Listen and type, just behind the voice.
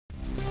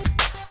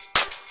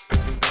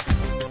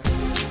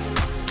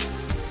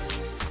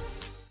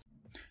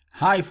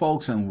Hi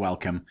folks and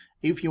welcome.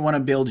 If you want to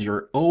build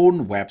your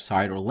own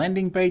website or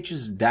landing page,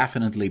 it's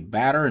definitely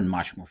better and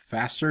much more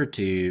faster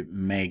to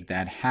make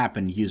that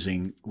happen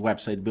using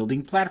website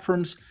building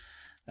platforms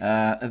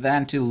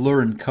than to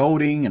learn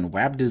coding and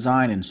web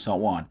design and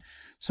so on.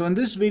 So in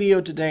this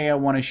video today I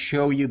want to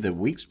show you the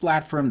WIX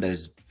platform that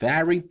is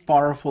very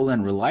powerful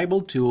and reliable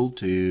tool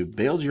to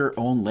build your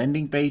own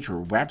landing page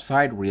or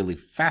website really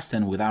fast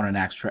and without an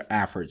extra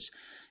efforts.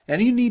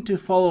 And you need to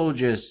follow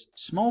just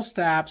small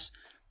steps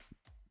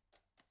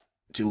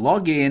to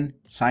log in,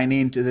 sign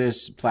in to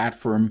this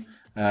platform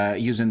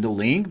using the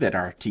link that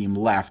our team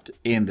left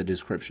in the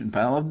description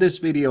panel of this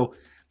video.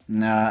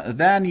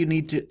 Then you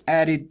need to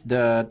edit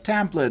the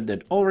template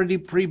that already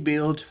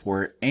pre-built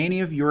for any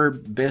of your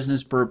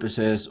business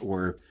purposes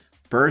or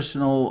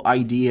personal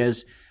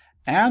ideas,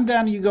 and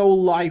then you go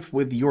live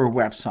with your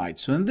website.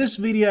 So in this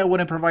video I want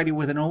to provide you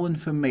with all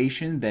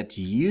information that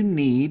you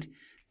need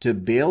to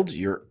build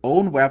your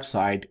own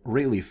website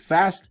really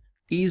fast,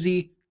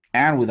 easy,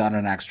 and without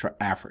an extra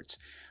efforts.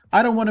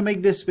 I don't want to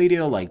make this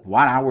video like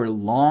 1 hour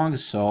long,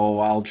 so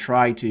I'll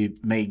try to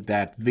make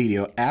that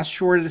video as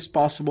short as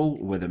possible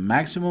with a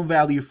maximum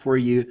value for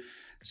you.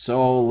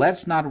 So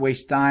let's not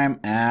waste time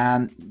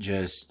and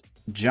just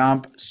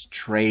jump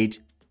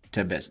straight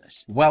to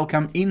business.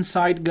 Welcome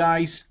inside,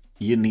 guys.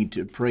 You need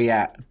to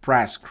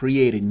press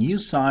create a new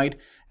site,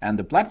 and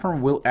the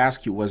platform will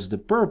ask you what's the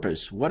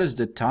purpose, what is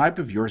the type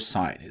of your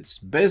site. It's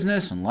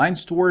business, online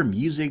store,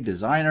 music,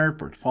 designer,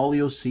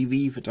 portfolio,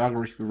 CV,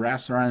 photography,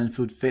 restaurant and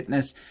food,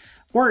 fitness,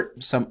 or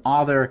some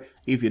other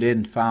if you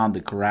didn't find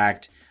the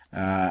correct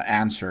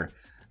answer.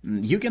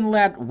 You can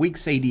let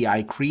WIX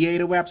ADI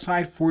create a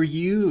website for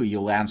you.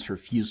 You'll answer a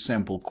few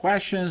simple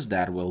questions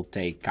that will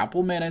take a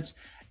couple minutes,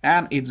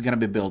 and it's going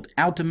to be built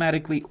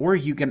automatically, or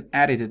you can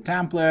edit a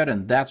template,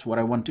 and that's what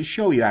I want to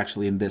show you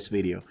actually in this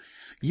video.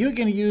 You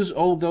can use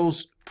all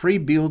those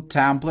pre-built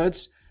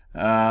templates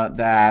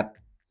that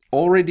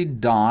already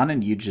done,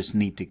 and you just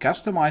need to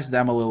customize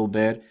them a little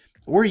bit,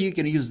 or you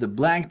can use the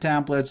blank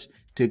templates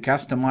to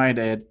customize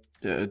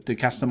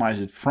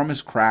it from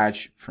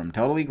scratch, from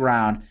totally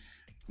ground.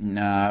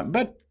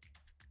 But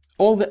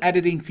all the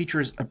editing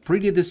features are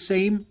pretty the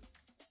same,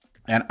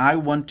 and I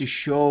want to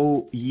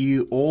show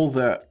you all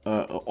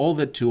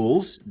the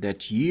tools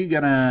that you're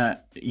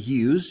gonna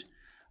use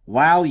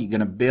while you're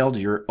gonna build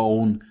your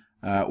own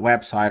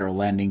website or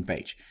landing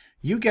page.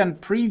 You can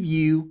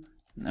preview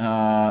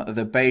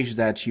the page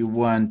that you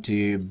want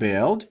to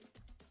build,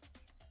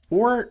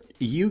 or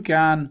you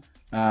can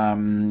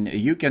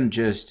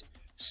just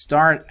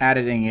start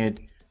editing it.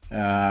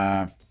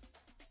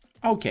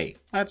 Okay,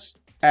 let's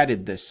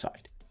edit this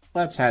site.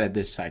 Let's edit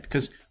this site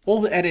because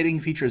all the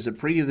editing features are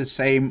pretty the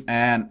same,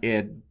 and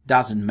it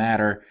doesn't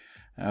matter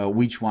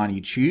which one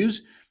you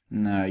choose.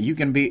 You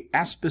can be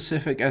as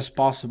specific as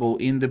possible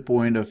in the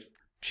point of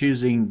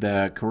choosing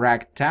the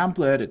correct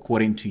template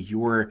according to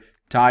your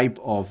type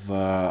of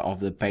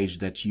the page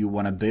that you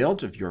want to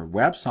build, of your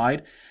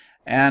website,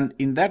 and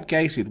in that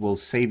case it will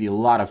save you a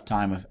lot of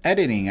time of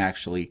editing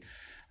actually,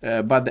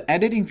 but the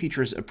editing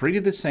features are pretty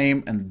the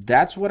same, and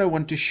that's what I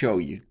want to show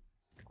you.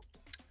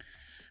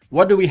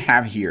 What do we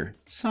have here?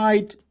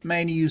 Site,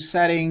 menu,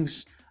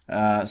 settings,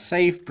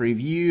 save,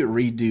 preview,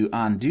 redo,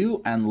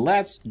 undo, and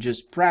let's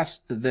just press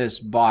this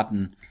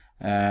button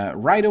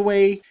right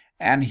away.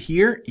 And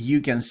here you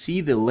can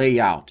see the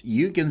layout.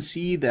 You can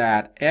see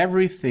that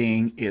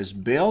everything is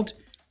built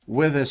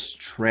with the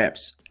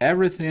strips.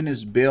 Everything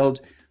is built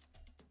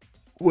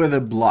with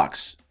the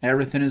blocks.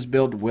 Everything is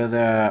built with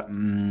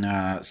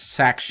the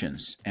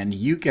sections. And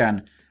you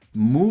can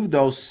move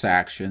those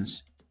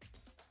sections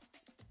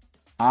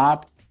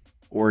up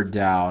or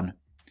down.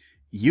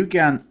 You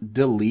can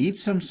delete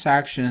some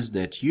sections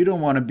that you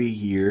don't want to be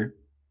here.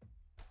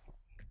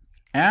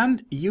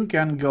 And you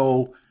can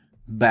go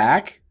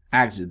back,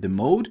 exit the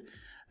mode.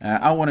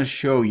 I want to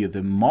show you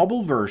the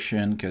mobile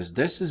version because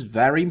this is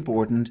very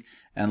important,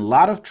 and a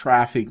lot of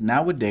traffic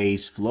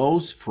nowadays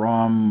flows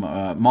from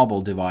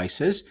mobile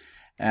devices,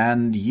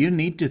 and you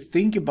need to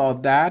think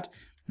about that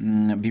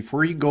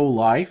before you go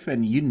live,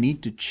 and you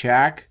need to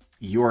check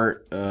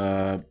your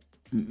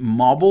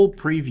mobile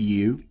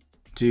preview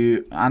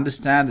to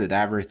understand that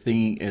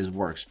everything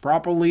works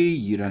properly.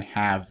 You don't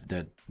have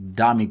the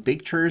dummy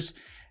pictures,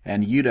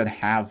 and you don't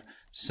have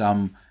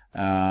some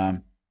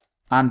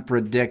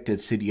unpredicted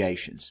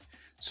situations.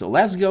 So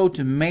let's go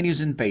to menus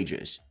and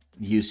pages.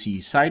 You see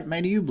site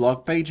menu,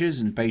 blog pages,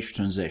 and page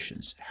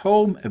transitions,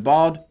 home,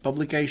 about,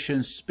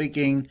 publications,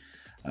 speaking,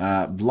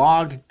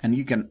 blog, and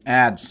you can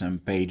add some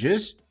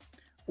pages,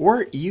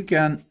 or you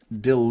can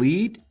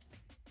delete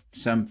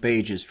some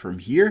pages from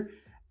here.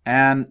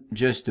 And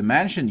just to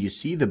mention, you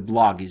see the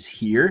blog is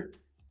here,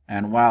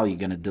 and while you're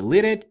gonna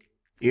delete it,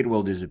 it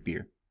will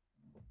disappear.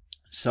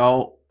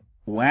 So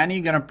when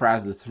you're gonna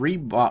press the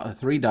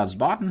three dots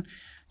button,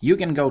 you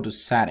can go to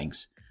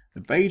settings,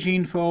 the page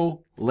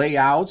info,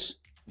 layouts.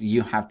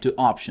 You have two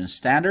options,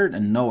 standard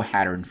and no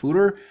header and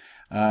footer.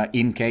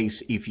 In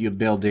case if you're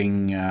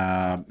building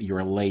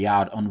your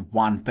layout on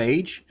one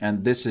page,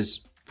 and this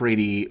is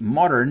pretty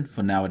modern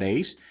for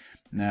nowadays.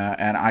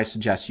 And I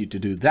suggest you to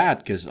do that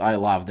because I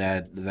love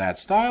that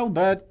style,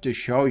 but to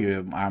show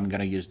you, I'm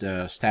gonna use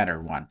the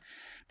standard one.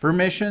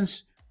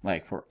 Permissions,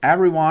 like for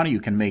everyone, you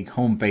can make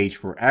homepage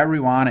for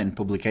everyone and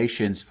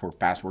publications for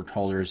password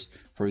holders.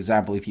 For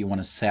example, if you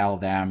want to sell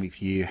them,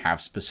 if you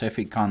have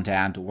specific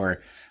content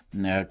or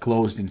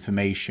closed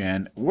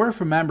information, or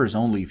for members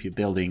only if you're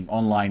building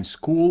online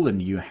school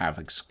and you have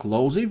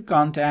exclusive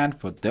content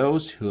for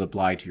those who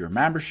apply to your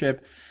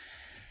membership.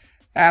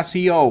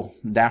 SEO,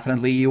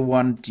 definitely you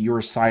want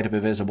your site to be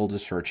visible to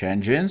search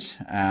engines,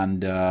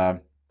 and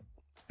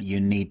you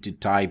need to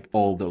type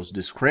all those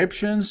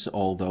descriptions,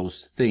 all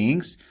those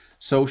things.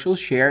 Social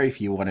share, if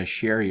you want to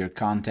share your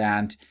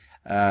content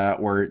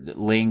or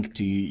link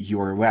to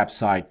your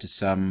website to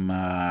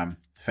some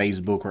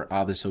Facebook or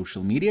other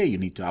social media, you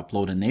need to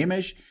upload an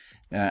image,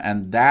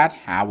 and that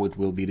how it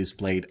will be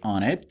displayed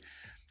on it.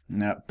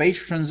 Page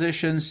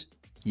transitions,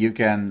 you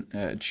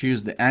can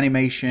choose the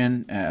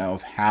animation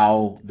of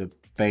how the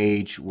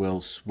page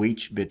will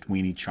switch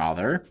between each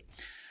other.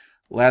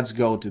 Let's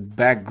go to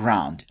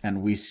background,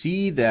 and we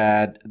see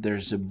that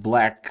there's a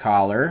black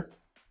color.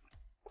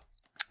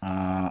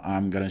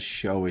 I'm gonna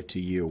show it to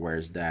you.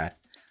 Where's that?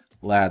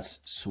 Let's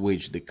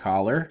switch the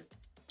color.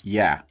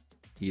 Yeah,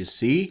 you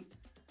see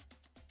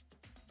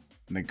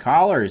the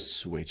color is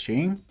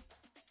switching,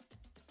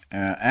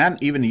 and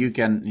even you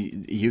can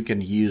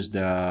use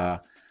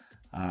the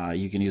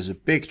you can use a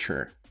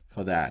picture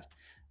for that.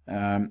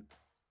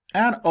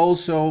 And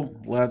also,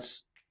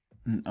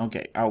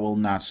 okay, I will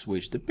not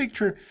switch the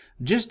picture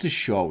just to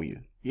show you.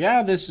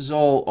 Yeah, this is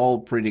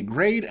all pretty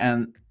great,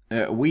 and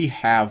we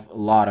have a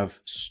lot of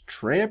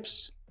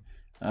strips,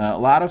 a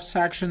lot of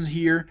sections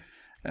here.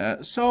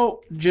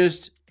 So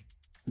just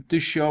to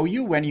show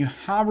you, when you're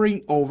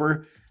hovering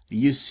over,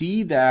 you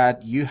see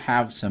that you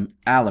have some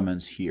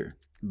elements here.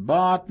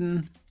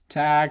 Button,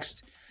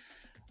 text,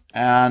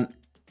 and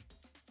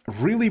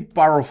really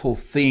powerful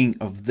thing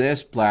of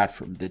this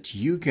platform that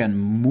you can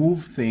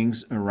move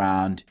things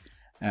around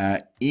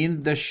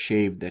in the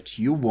shape that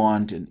you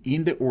want and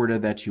in the order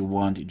that you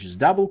want. You just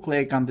double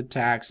click on the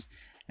text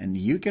and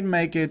you can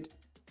make it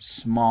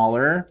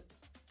smaller.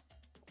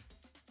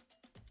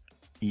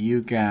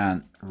 You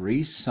can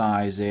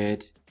resize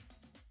it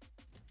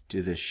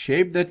to the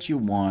shape that you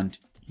want.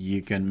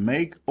 You can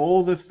make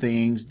all the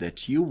things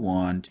that you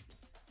want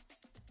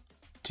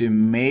to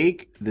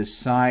make the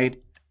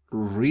site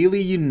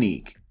really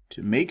unique,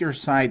 to make your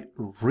site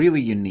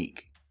really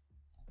unique.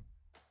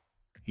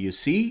 You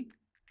see,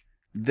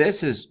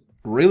 this is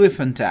really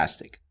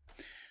fantastic.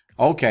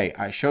 Okay,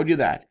 I showed you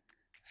that.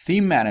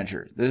 Theme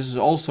Manager, this is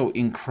also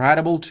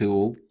incredible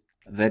tool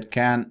that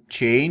can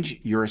change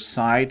your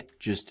site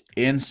just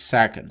in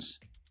seconds.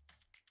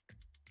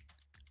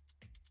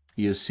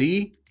 You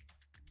see,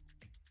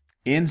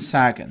 in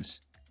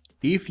seconds.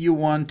 If you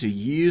want to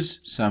use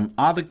some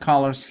other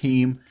color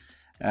scheme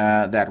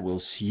that will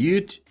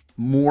suit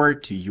more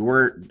to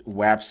your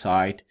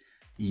website,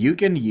 you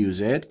can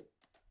use it,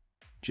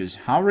 just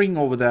hovering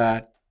over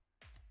that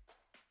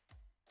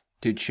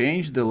to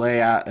change the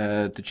layout,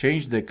 to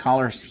change the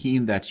color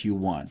scheme that you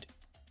want.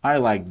 I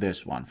like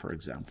this one, for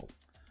example.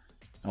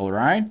 All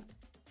right,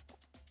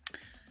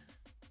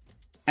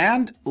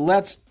 and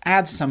let's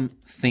add some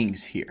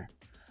things here.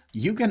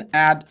 You can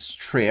add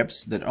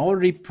strips that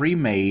already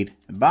pre-made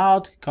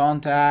about,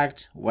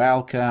 contact,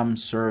 welcome,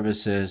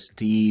 services,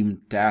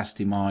 team,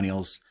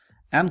 testimonials,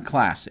 and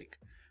classic.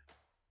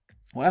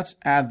 Let's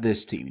add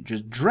this team.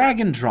 Just drag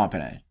and drop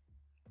in it.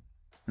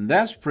 And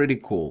that's pretty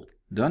cool,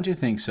 don't you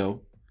think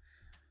so?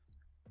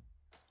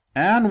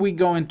 And we're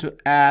going to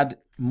add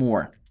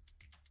more.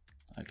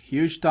 Like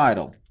huge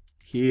title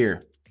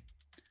here.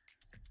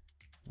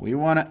 We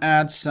want to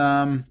add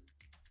some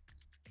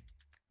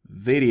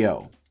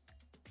video.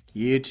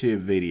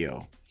 YouTube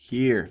video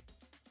here.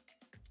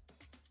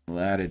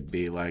 Let it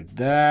be like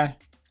that.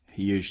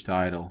 Huge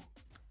title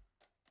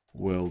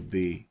will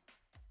be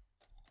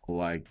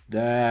like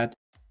that.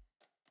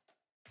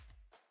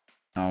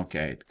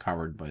 Okay, it's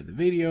covered by the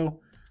video.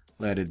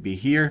 Let it be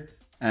here.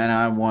 And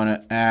I want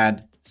to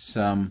add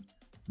some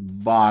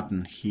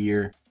button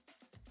here.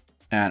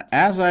 And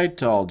as I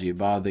told you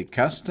about the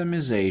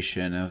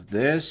customization of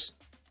this,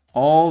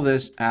 all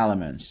these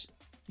elements,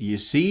 you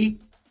see,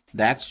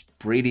 that's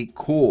pretty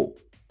cool.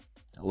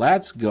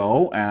 Let's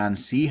go and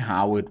see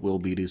how it will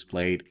be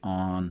displayed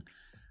on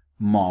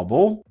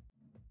mobile.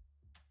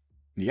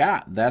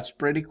 Yeah, that's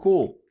pretty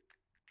cool.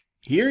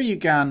 Here you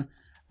can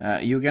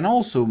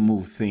also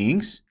move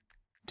things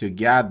to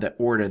get the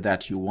order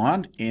that you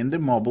want in the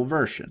mobile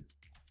version.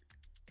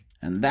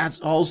 And that's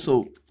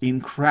also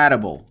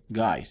incredible,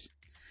 guys.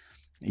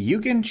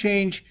 You can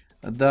change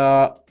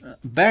the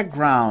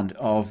background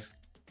of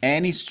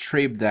any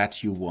strip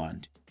that you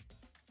want.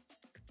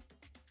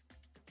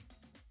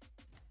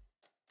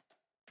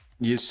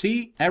 You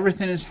see,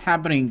 everything is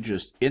happening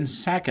just in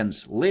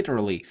seconds,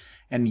 literally.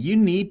 And you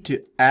need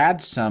to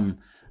add some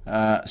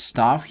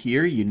stuff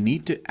here. You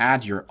need to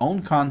add your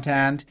own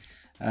content.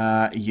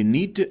 You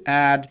need to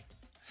add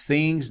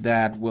things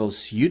that will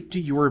suit to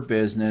your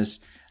business,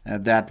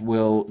 that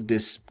will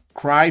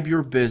describe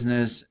your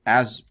business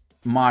as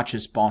much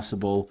as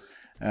possible.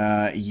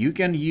 You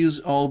can use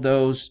all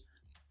those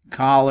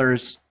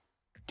colors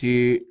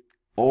to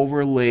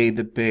overlay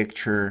the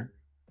picture.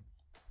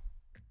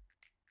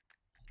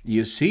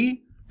 You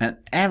see? And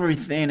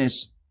everything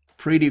is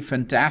pretty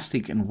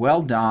fantastic and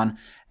well done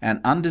and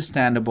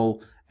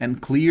understandable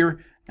and clear,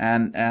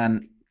 and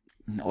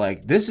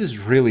like, this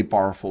is really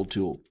powerful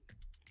tool.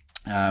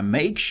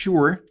 Make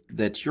sure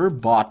that your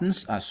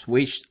buttons are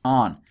switched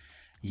on.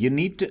 You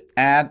need to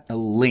add a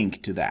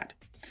link to that.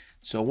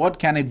 So what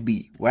can it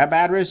be? Web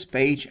address,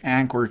 page,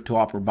 anchor,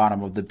 top or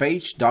bottom of the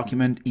page,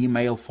 document,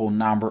 email, phone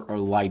number, or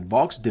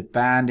lightbox,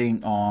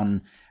 depending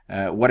on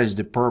what is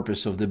the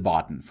purpose of the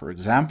button. For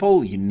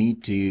example, you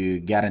need to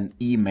get an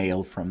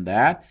email from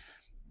that,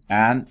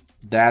 and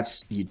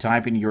that's, you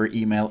type in your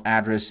email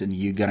address and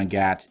you're gonna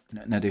get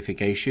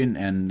notification,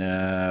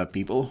 and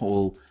people who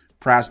will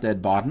press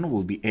that button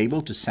will be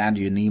able to send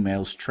you an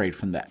email straight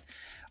from that.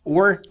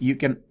 Or you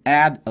can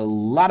add a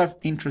lot of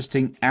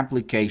interesting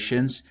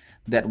applications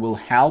that will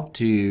help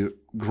to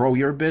grow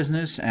your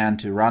business and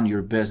to run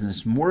your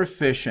business more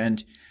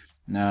efficient.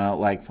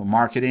 Like for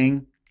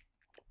marketing,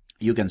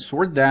 you can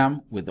sort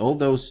them with all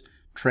those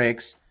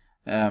tricks.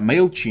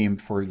 MailChimp,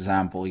 for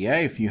example, yeah,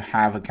 if you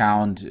have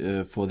account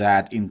for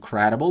that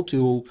incredible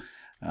tool,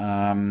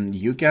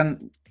 you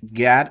can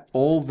get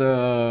all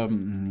the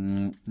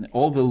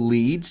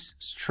leads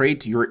straight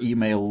to your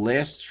email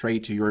list,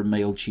 straight to your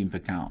MailChimp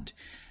account.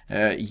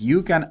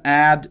 You can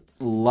add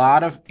a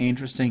lot of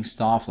interesting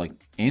stuff like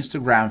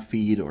Instagram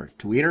feed or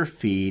Twitter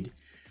feed,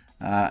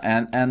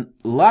 and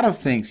a lot of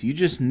things. You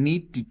just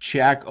need to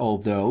check all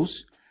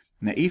those.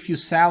 Now, if you're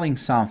selling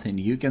something,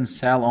 you can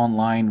sell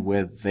online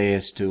with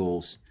these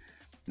tools,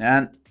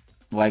 and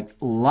like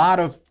a lot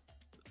of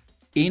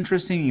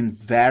interesting and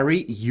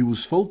very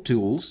useful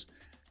tools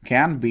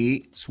can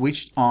be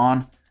switched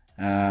on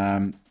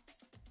your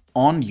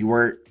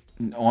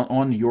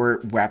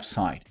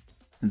website.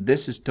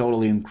 This is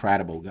totally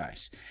incredible,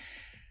 guys.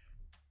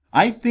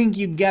 I think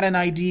you get an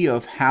idea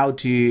of how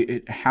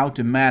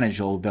to manage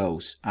all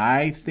those.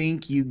 I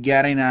think you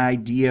get an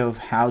idea of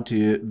how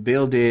to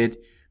build it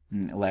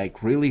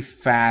like really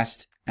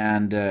fast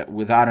and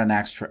without an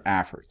extra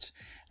effort.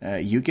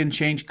 You can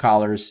change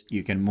colors,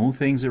 you can move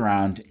things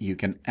around, you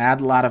can add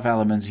a lot of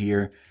elements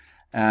here,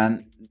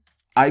 and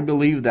I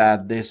believe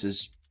that this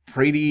is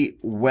pretty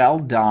well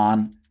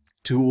done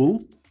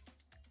tool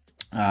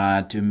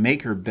to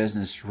make your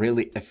business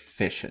really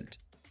efficient.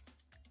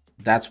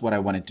 That's what I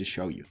wanted to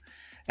show you.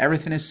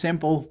 Everything is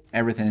simple,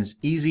 everything is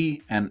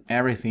easy, and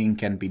everything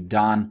can be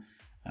done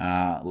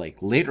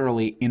like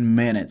literally in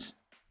minutes.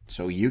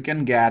 So you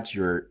can get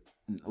your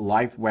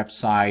live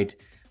website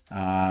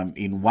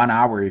in 1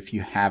 hour if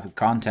you have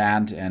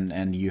content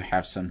and you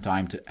have some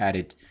time to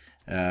edit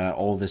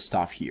all this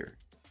stuff here.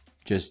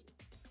 Just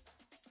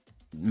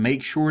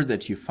make sure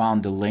that you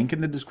found the link in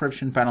the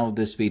description panel of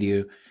this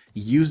video.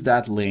 Use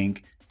that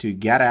link to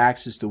get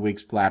access to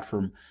WIX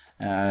platform.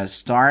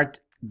 Start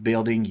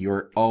building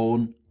your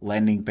own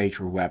landing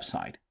page or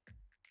website.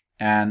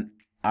 And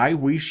I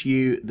wish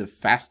you the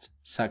fast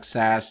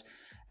success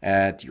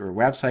at your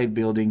website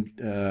building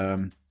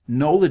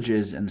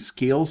knowledges and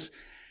skills.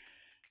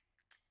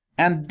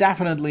 And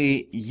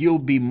definitely you'll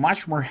be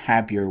much more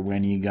happier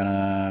when you're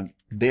gonna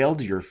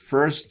build your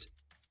first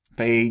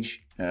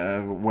page,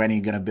 when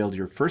you're gonna build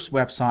your first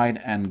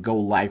website and go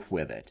live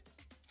with it.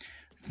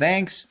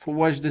 Thanks for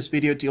watching this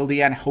video till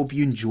the end. Hope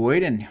you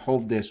enjoyed and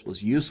hope this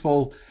was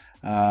useful.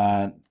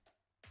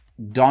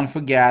 Don't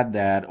forget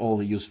that all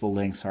the useful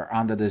links are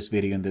under this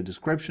video in the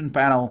description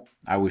panel.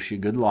 I wish you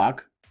good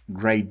luck,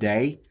 great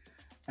day,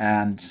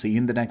 and see you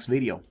in the next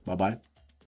video. Bye-bye.